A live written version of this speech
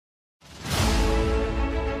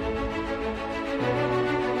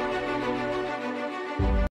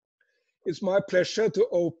It's my pleasure to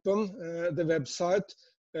open the website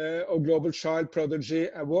of Global Child Prodigy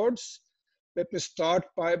Awards. Let me start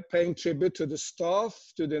by paying tribute to the staff,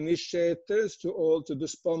 to the initiators, to the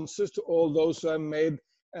sponsors, to all those who have made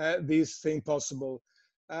this thing possible.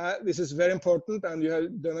 This is very important, and you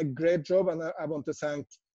have done a great job, and I want to thank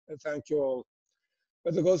you all.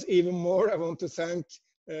 But of course, even more, I want to thank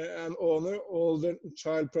and honor all the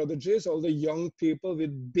child prodigies, all the young people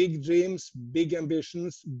with big dreams, big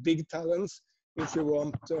ambitions, big talents, which we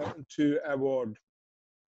want to award.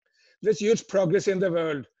 There's huge progress in the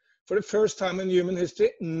world. For the first time in human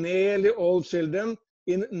history, nearly all children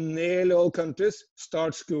in nearly all countries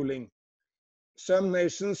start schooling. Some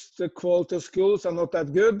nations, the quality of schools are not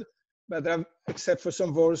that good, but except for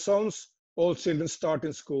some war zones, all children start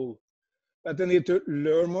in school. But they need to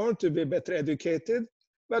learn more to be better educated,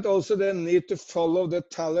 but also they need to follow the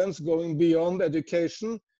talents going beyond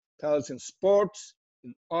education, talents in sports,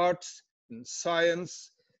 in arts, in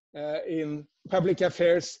science, in public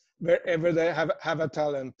affairs, wherever they have a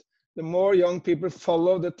talent. The more young people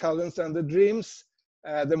follow the talents and the dreams,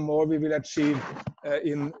 the more we will achieve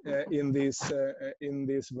in this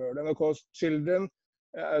world. And of course, children,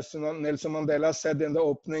 as Nelson Mandela said in the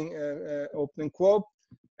opening quote,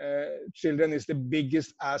 children is the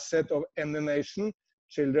biggest asset of any nation.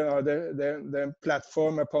 Children are the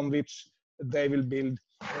platform upon which they will build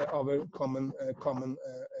our common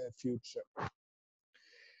future.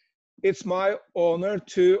 It's my honor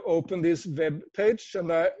to open this web page,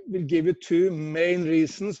 and I will give you two main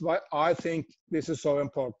reasons why I think this is so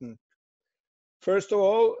important. First of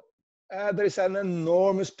all, there is an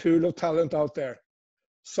enormous pool of talent out there.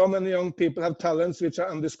 So many young people have talents which are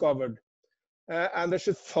undiscovered, and they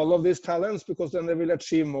should follow these talents because then they will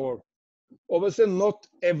achieve more. Obviously, not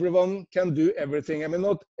everyone can do everything. I mean,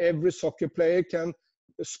 not every soccer player can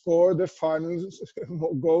score the final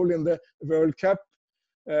goal in the World Cup.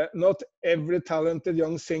 Not every talented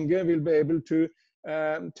young singer will be able to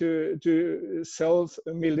sell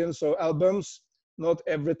millions of albums. Not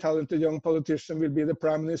every talented young politician will be the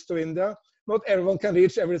Prime Minister of India. Not everyone can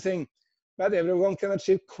reach everything, but everyone can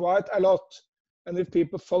achieve quite a lot. And if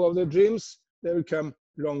people follow their dreams, they will come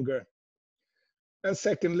longer. And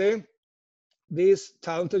secondly, these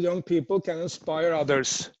talented young people can inspire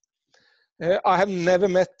others. I have never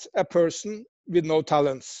met a person with no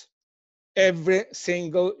talents. Every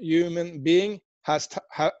single human being has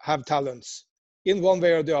have talents in one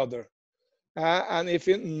way or the other. And if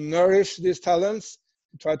you nourish these talents,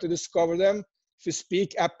 try to discover them, if you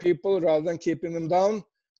speak at people rather than keeping them down,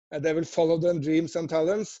 they will follow their dreams and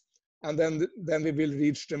talents, and then we will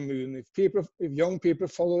reach the moon. If young people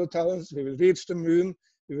follow the talents, we will reach the moon,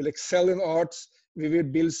 we will excel in arts, we will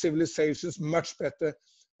build civilizations much better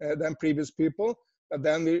than previous people. But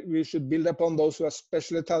then we should build upon those who are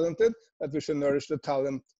especially talented, but we should nourish the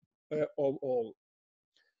talent of all.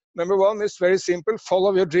 Number one is very simple: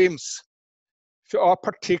 follow your dreams. If you are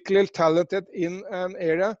particularly talented in an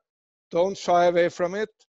area, don't shy away from it,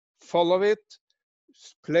 follow it,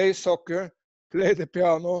 play soccer, play the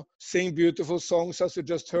piano, sing beautiful songs, as you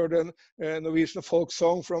just heard a Norwegian folk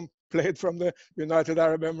song played from the United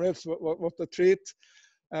Arab Emirates. What a treat.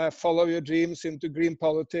 Follow your dreams into green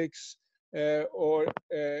politics, or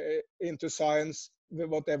into science,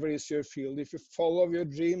 whatever is your field. If you follow your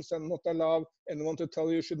dreams and not allow anyone to tell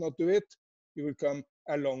you should not do it, you will come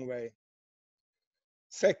a long way.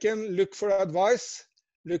 Second, look for advice,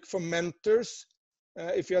 look for mentors.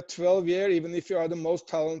 If you are 12 years, even if you are the most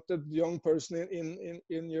talented young person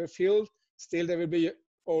in your field, still there will be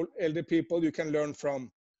elder people you can learn from.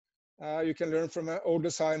 You can learn from an older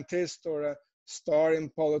scientist, or a star in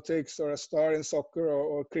politics, or a star in soccer,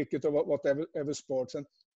 or cricket, or whatever sports, and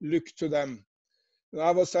look to them. When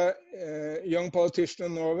I was a young politician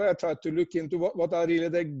in Norway, I tried to look into what are really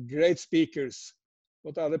the great speakers,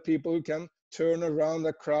 what are the people who can turn around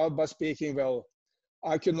a crowd by speaking well.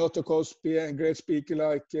 I could not, of course, be a great speaker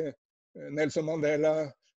like Nelson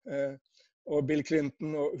Mandela or Bill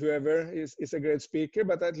Clinton, or whoever is a great speaker,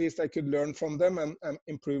 but at least I could learn from them and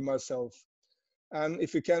improve myself. And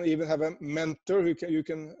if you can even have a mentor who you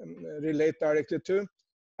can relate directly to,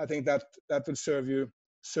 I think that will serve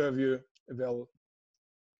you well.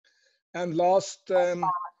 And last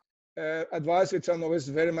advice, which I know is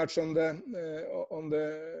very much in the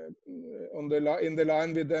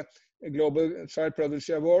line with the Global Child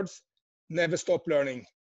Prodigy Awards: never stop learning.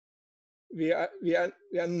 We are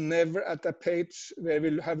never at a page where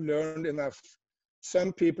we have learned enough.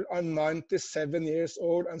 Some people are 97 years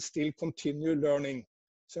old and still continue learning.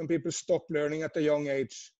 Some people stop learning at a young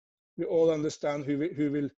age. We all understand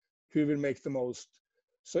who will make the most.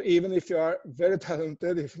 So even if you are very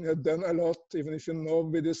talented, if you have done a lot, even if you know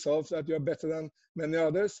with yourself that you are better than many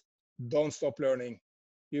others, don't stop learning.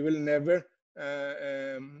 You will never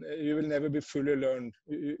be fully learned.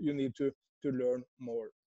 You need to learn more.